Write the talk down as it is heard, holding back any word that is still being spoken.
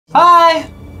Hi!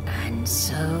 And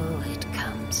so it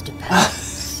comes to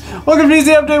pass. Welcome to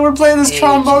Easy Update. We're playing this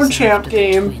Trombone Champ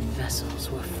game. Twin vessels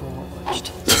were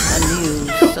forged. A new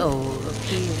soul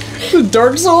appeared.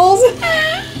 Dark Souls?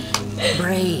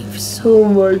 Brave soul.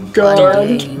 Oh my god.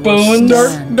 Dark Bones?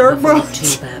 Dark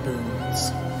Bones? Two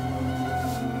baboons.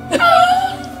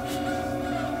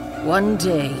 One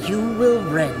day you will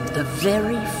rend the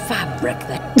very fabric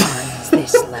that binds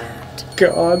this land.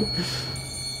 God.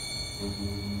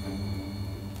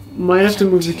 Might have to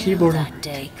move the keyboard. That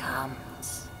day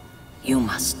comes, you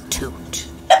must toot.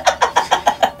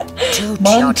 Toot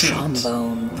your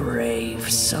trombone, brave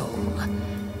soul,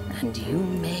 and you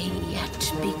may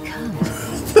yet become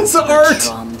This art!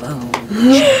 trombone.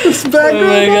 This background! Oh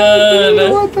my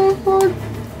god. What the fuck?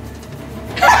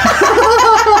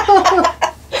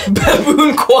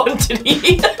 Baboon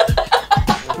quantity.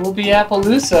 We'll be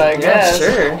Appaloosa, I guess.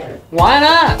 Yeah, sure. Why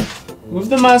not? Move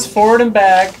the mouse forward and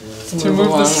back to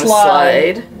move the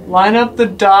slide. Line up the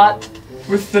dot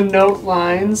with the note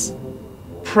lines.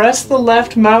 Press the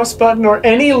left mouse button or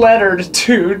any letter to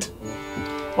toot.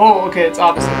 Oh, okay, it's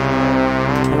opposite.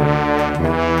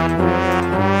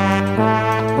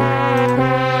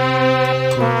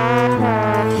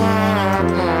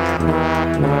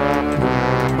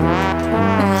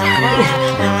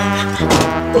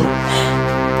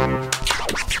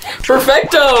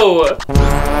 Perfecto!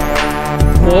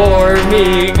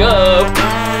 Warming up.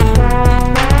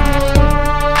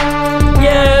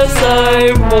 Yes,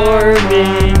 I'm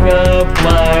warming up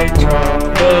my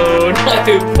trombone.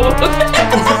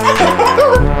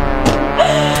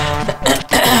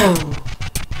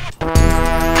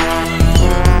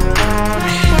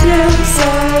 Yes, I'm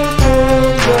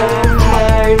warming up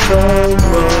my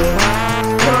trombone.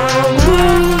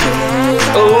 Trombone is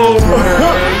over.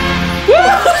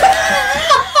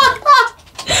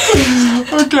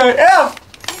 Okay, F!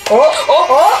 Oh,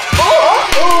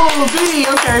 B,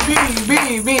 okay,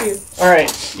 B.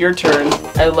 Alright, your turn.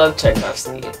 I love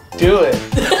Tchaikovsky. Do it.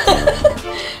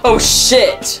 Oh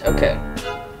shit! Okay.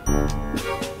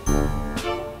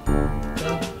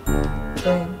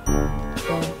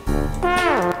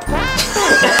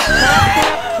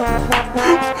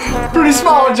 Pretty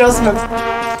small adjustments.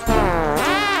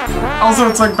 Also,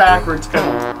 it's like backwards, kind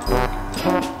of.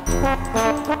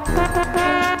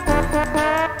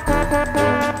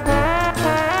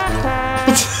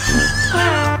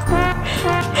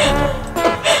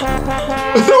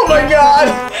 Oh my god!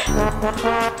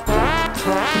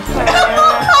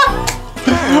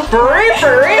 Furry!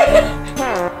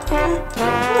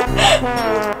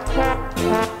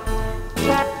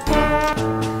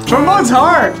 Trombone's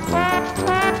hard!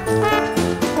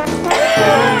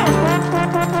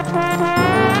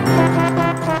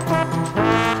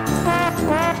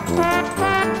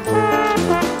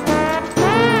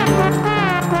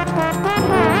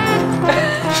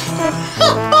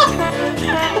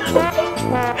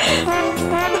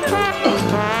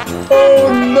 Oh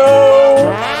no!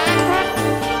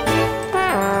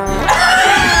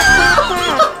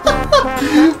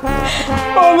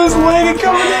 Oh, this lady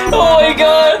coming in! Oh my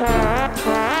god!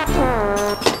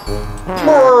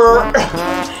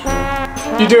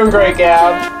 You're doing great,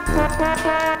 Gab.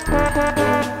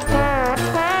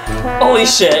 Holy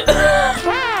shit!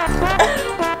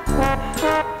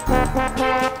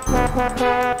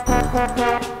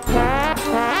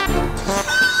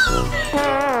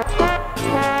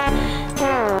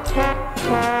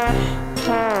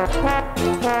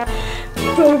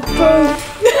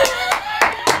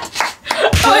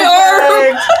 My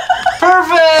arm!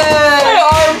 Perfect! My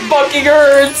arm fucking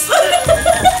hurts!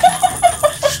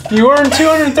 You earned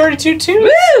 232 too?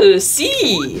 Woo!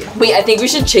 See! Wait, I think we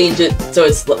should change it so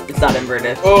it's not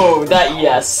inverted. Oh, that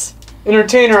yes.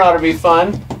 Entertainer ought to be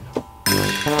fun.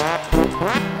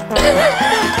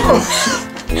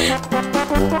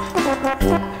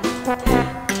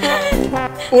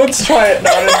 Let's try it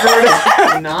not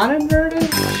inverted. Not inverted?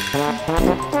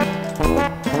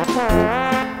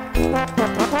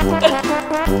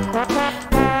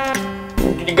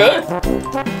 You good?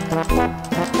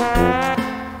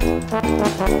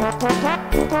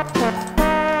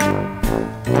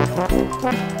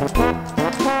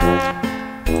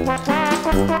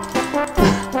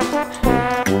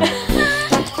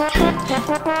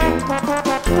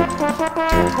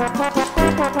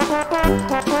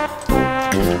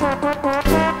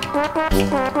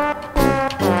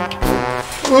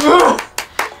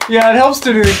 Yeah, it helps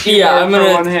to do the keyboard Yeah, I'm gonna-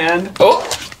 for one hand. Oh,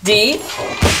 D.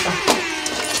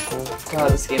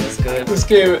 God, this game is good. This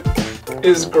game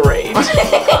is great.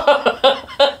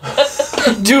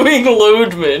 Doing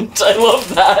loadment. I love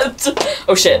that.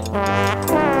 Oh shit.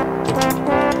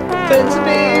 things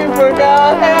be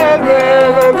forgotten,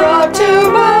 never brought to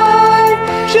mind.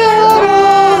 Should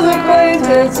old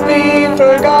acquaintance be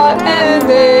forgotten,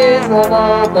 days of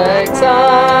old lang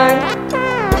syne.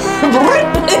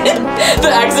 The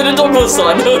accidental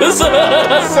glissandos.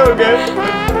 So good.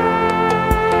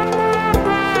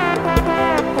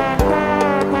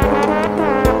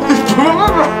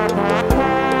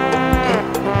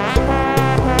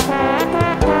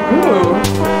 Ooh.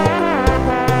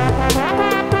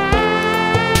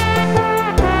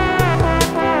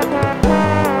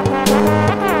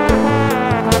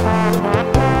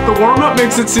 The warm-up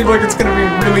makes it seem like it's gonna be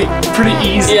really pretty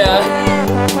easy. Yeah.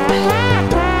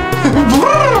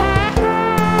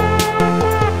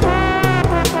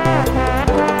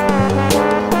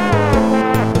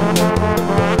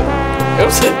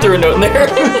 Oops, I threw a note in there.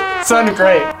 Sounded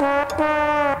great.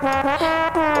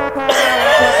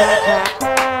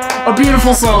 A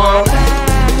beautiful solo.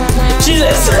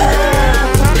 Jesus.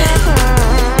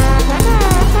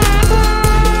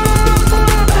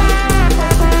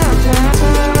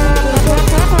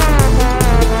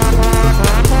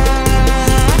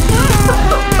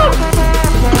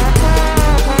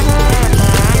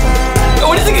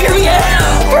 What is it gonna be at?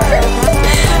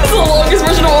 It's the longest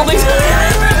version of all these.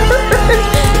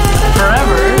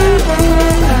 Forever.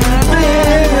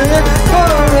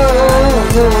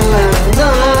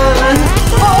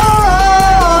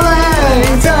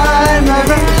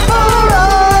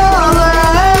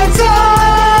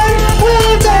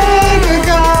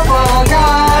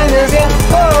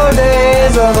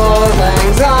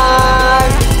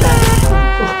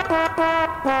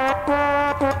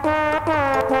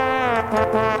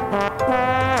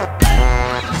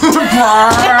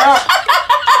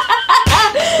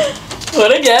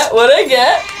 What'd I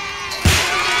get?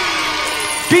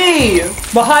 B!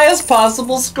 The highest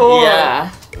possible score.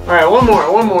 Yeah. Alright, one more.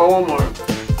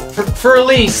 For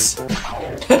Elise.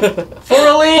 For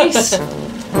Elise!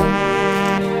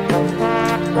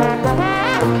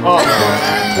 Oh.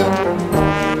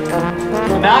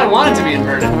 Now I want it to be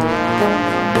inverted.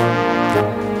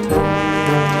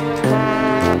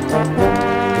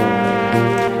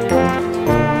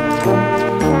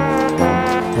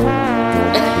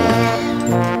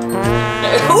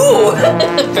 Ooh!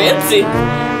 Fancy.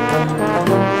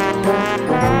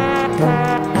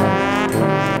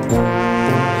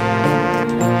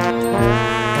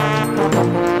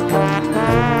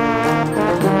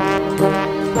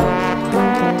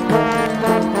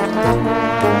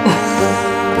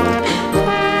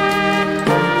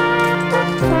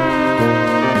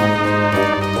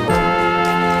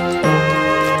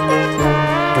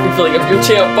 You're filling up your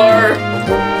champ bar.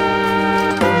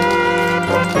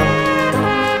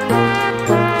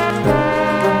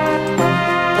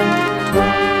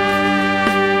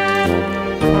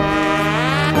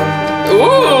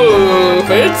 Ooh,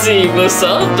 fancy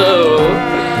glissando.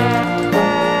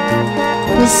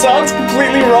 This sounds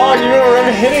completely wrong, you know where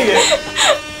I'm hitting it.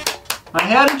 I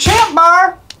had a champ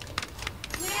bar!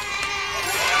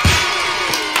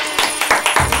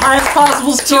 Highest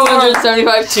possible score.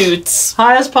 275 toots.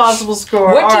 Highest possible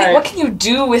score. What can you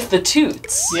do with the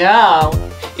toots? Yeah.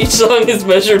 Each song is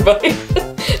measured by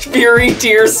fury,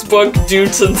 tears, spunk,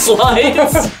 doots, and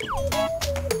slides.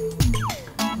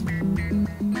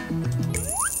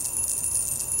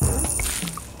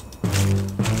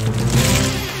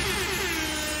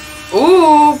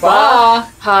 Ooh, Bach,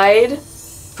 Hyde,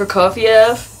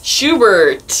 Prokofiev,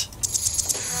 Schubert.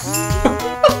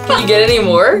 Can you get any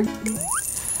more?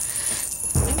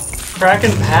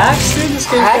 Kraken Pax? Dude, this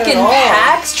game's got it Kraken all.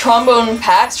 Pax, Trombone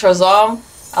Pax, Trazom,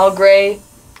 Algray,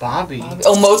 Bobby.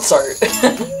 oh, Mozart.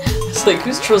 It's like,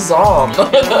 who's Trazom?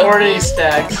 40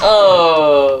 stacks.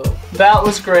 Oh. That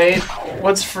was great.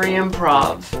 What's free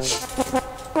improv?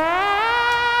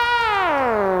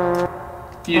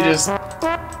 You just...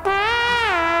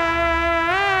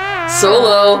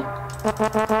 Solo.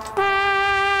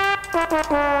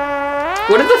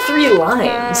 What are the 3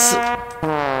 lines?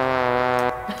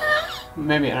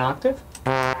 Maybe an octave?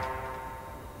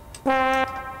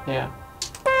 Yeah.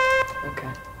 Okay.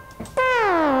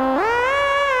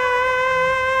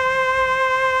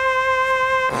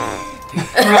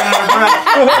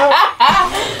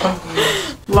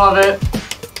 Love it.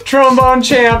 Trombone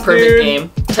champ, Perfect dude.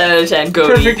 game. 10 out of 10. GOTY.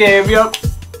 Perfect game, yep.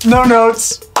 No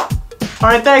notes.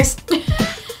 Alright, thanks.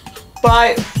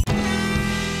 Bye.